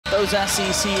those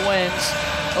SEC wins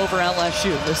over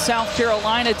LSU. The South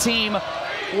Carolina team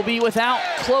will be without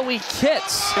Chloe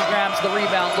Kitts, who grabs the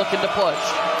rebound looking to push.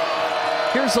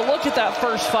 Here's a look at that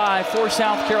first five for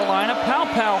South Carolina. Pow,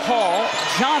 Hall,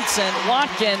 Johnson,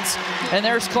 Watkins, and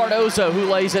there's Cardozo who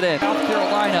lays it in. South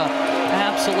Carolina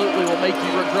absolutely will make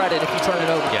you regret it if you turn it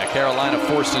over. Yeah, Carolina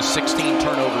forces 16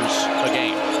 turnovers a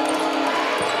game.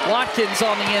 Watkins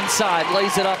on the inside,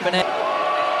 lays it up and in.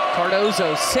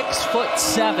 Cardozo,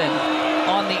 6'7"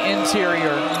 on the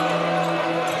interior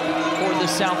for the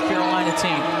South Carolina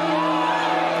team.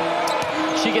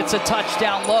 She gets a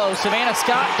touchdown low. Savannah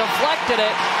Scott deflected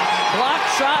it. Block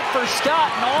shot for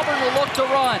Scott, and Auburn will look to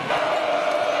run.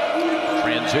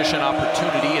 Transition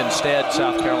opportunity. Instead,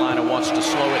 South Carolina wants to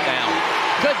slow it down.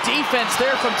 Good defense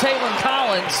there from Taylor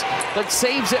Collins, but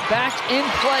saves it back in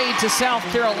play to South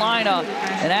Carolina.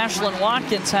 And Ashlyn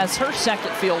Watkins has her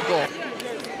second field goal.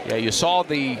 Yeah, you saw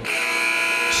the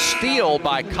steal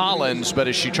by Collins, but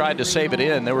as she tried to save it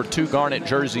in, there were two Garnet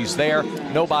jerseys there.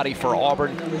 Nobody for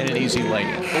Auburn, and an easy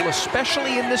lay-in. Well,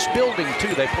 especially in this building,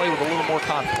 too, they play with a little more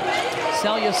confidence.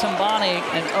 Celia Sambani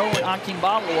and Owen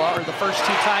Akinbalawa are the first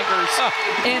two Tigers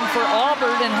in for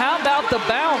Auburn. And how about the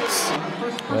bounce?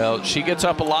 Well, she gets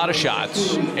up a lot of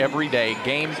shots every day,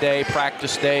 game day,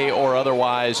 practice day, or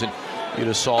otherwise, and you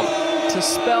just saw to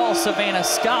spell Savannah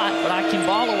Scott, but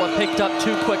Akinbalawa picked up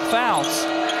two quick fouls.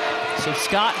 So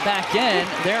Scott back in.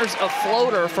 There's a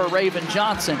floater for Raven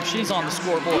Johnson. She's on the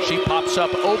scoreboard. She pops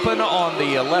up open on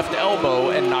the left elbow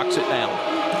and knocks it down.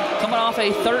 Coming off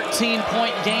a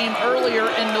 13-point game earlier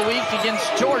in the week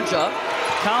against Georgia.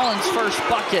 Collins' first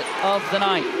bucket of the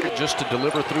night. Just to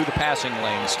deliver through the passing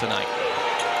lanes tonight.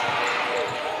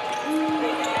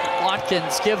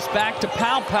 Watkins gives back to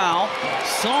Pow.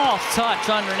 Soft touch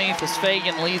underneath as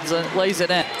Fagan lays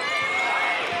it in.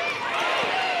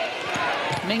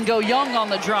 Mingo Young on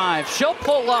the drive. She'll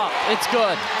pull up. It's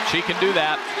good. She can do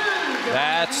that.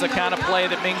 That's the kind of play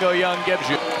that Mingo Young gives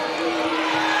you.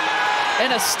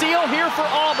 And a steal here for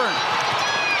Auburn.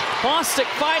 Bostic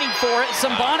fighting for it.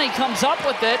 Sambani comes up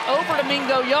with it. Over to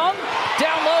Mingo Young.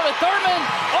 Down low to Thurman.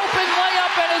 Open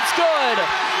layup, and it's good.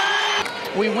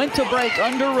 We went to break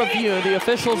under review. The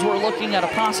officials were looking at a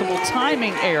possible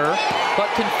timing error, but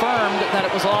confirmed that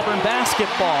it was Auburn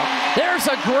basketball. There's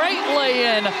a great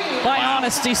lay-in by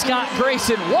Honesty Scott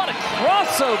Grayson. What a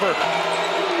crossover.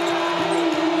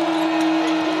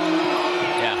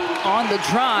 Yeah. On the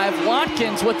drive,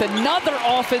 Watkins with another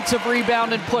offensive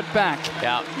rebound and putback.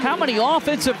 Yeah. How many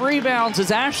offensive rebounds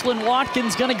is Ashlyn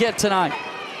Watkins going to get tonight?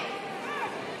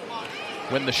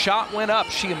 When the shot went up,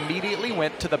 she immediately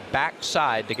went to the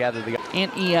backside to gather the...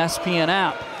 And ESPN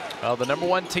app. Well, the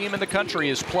 #1 team in the country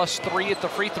is +3 at the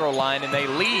free throw line, and they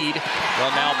lead,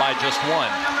 well, now by just one.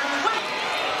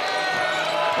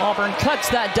 Auburn cuts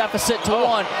that deficit to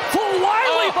one. For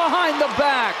Wiley behind the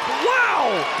back.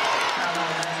 Wow!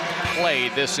 Play,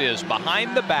 this is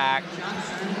behind the back,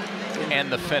 and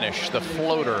the finish, the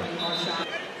floater.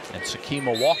 And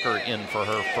Sakima Walker in for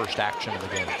her first action of the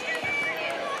game.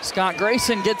 Scott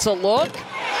Grayson gets a look.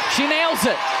 She nails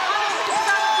it.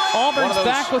 Auburn's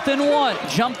back within one.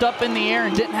 Jumped up in the air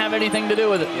and didn't have anything to do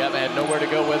with it. Yeah, they had nowhere to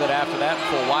go with it after that.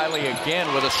 Full Wiley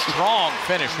again with a strong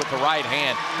finish with the right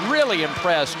hand. Really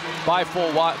impressed by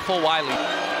Full Wiley.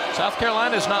 South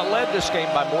Carolina has not led this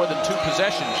game by more than 2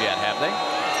 possessions yet, have they?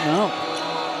 No.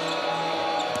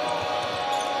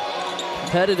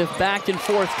 Competitive back and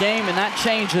forth game, and that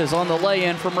changes on the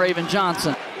lay-in from Raven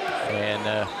Johnson.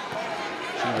 And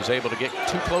she was able to get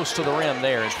too close to the rim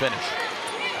there and finish.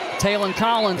 Taylor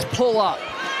Collins pull up.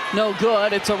 No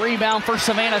good. It's a rebound for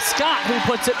Savannah Scott, who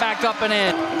puts it back up and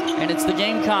in. And it's the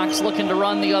Gamecocks looking to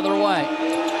run the other way.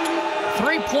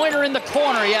 Three-pointer in the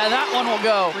corner. Yeah, that one will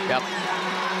go.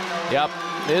 Yep.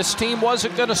 This team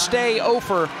wasn't going to stay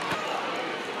over.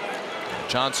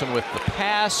 Johnson with the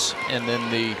pass, and then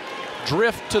the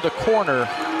drift to the corner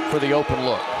for the open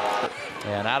look.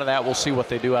 And out of that, we'll see what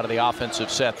they do out of the offensive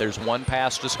set. There's one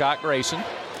pass to Scott Grayson.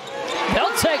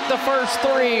 They'll take the first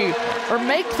three, or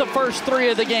make the first three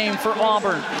of the game for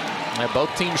Auburn. And both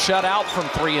teams shut out from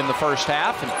 3 in the first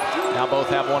half, and now both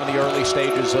have one of the early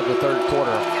stages of the third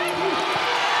quarter.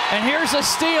 And here's a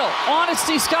steal.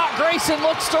 Honesty Scott Grayson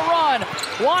looks to run.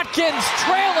 Watkins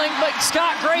trailing, but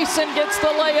Scott Grayson gets the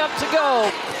layup to go.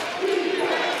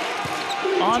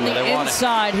 On the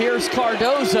inside, here's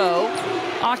Cardozo.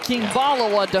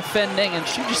 Akinbalawa defending, and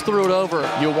she just threw it over.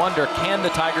 You wonder, can the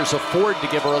Tigers afford to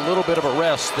give her a little bit of a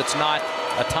rest that's not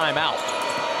a timeout?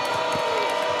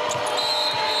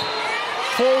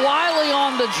 For Wiley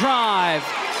on the drive.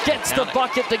 Gets the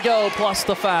bucket to go, plus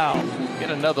the foul. Get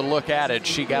another look at it.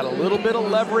 She got a little bit of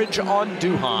leverage on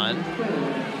Duhan.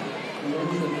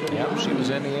 Yep, she was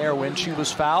in the air when she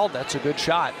was fouled. That's a good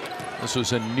shot. This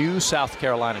was a new South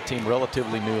Carolina team,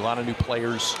 relatively new. A lot of new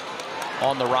players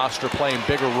on the roster playing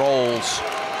bigger roles.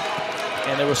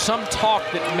 And there was some talk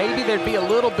that maybe there'd be a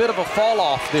little bit of a fall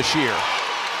off this year.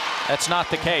 That's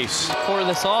not the case. For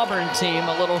this Auburn team,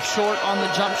 a little short on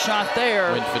the jump shot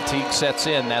there. When fatigue sets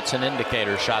in, that's an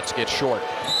indicator. Shots get short.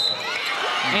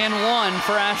 And one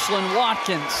for Ashlyn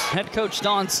Watkins. Head coach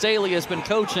Dawn Staley has been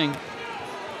coaching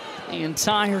the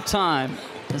entire time.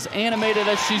 As animated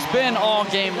as she's been all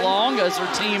game long, as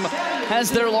her team has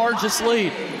their largest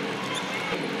lead.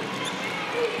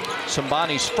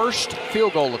 Sambani's first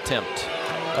field goal attempt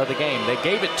of the game. They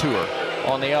gave it to her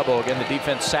on the elbow. Again, the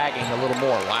defense sagging a little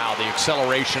more. Wow, the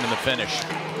acceleration in the finish.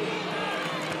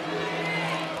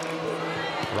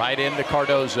 Right into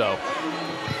Cardozo.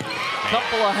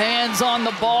 Couple of hands on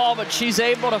the ball, but she's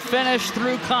able to finish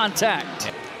through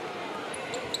contact.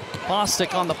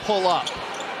 Bostic on the pull-up.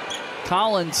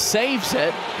 Collins saves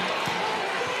it.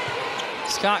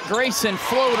 Scott Grayson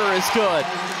floater is good.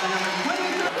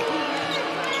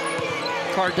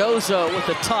 Cardozo with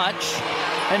a touch.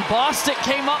 And Bostic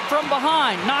came up from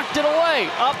behind, knocked it away.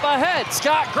 Up ahead,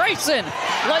 Scott Grayson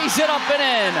lays it up and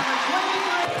in.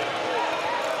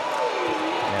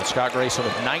 And Scott Grayson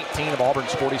with 19 of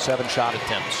Auburn's 47 shot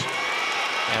attempts.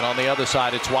 And on the other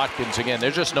side, it's Watkins again.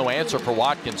 There's just no answer for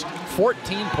Watkins.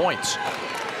 14 points.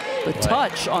 The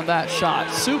touch on that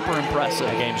shot, super impressive.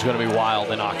 The game's going to be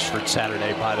wild in Oxford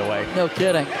Saturday, by the way. No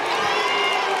kidding.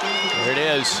 There it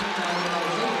is.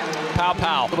 Pow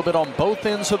Pow. A little bit on both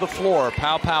ends of the floor.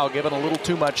 Pow Pow given a little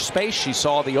too much space. She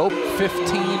saw the open.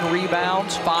 15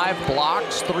 rebounds, 5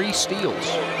 blocks, 3 steals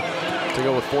to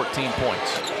go with 14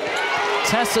 points.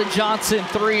 Tessa Johnson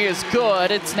 3 is good.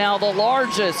 It's now the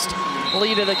largest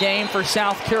lead of the game for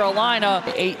South Carolina.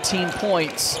 18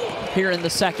 points here in the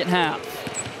second half.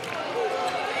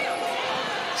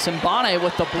 Simbane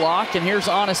with the block, and here's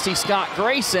Honesty Scott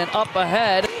Grayson up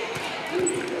ahead.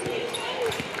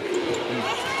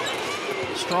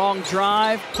 Strong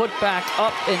drive, put back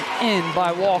up and in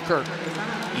by Walker.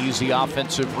 Easy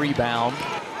offensive rebound.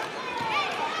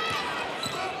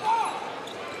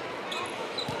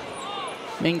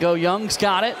 Mingo Young's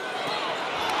got it.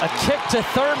 A kick to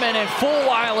Thurman, and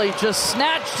Fulwiley just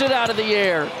snatched it out of the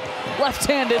air.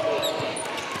 Left-handed.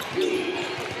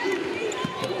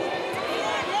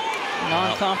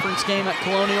 Non-conference game at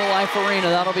Colonial Life Arena.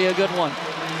 That'll be a good one.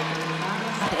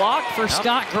 Block for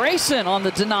Scott Grayson on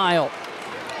the denial.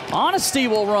 Honesty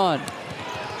will run.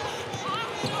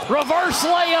 Reverse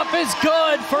layup is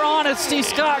good for Honesty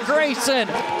Scott Grayson.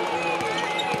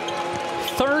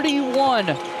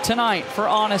 31 tonight for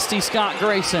Honesty Scott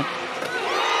Grayson.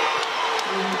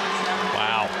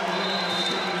 Wow.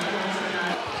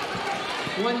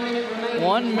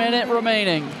 1 minute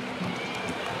remaining.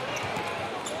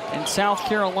 And South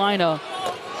Carolina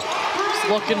is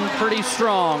looking pretty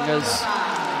strong as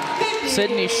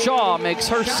Sydney Shaw makes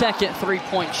her second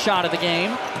three-point shot of the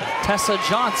game. Tessa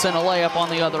Johnson a layup on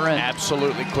the other end.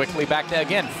 Absolutely. Quickly back to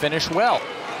again, finish well.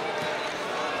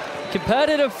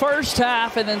 Competitive first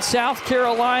half, and then South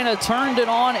Carolina turned it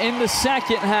on in the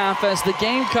second half as the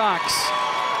Gamecocks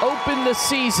opened the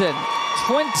season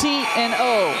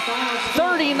 20-0.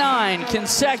 39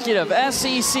 consecutive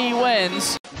SEC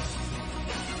wins.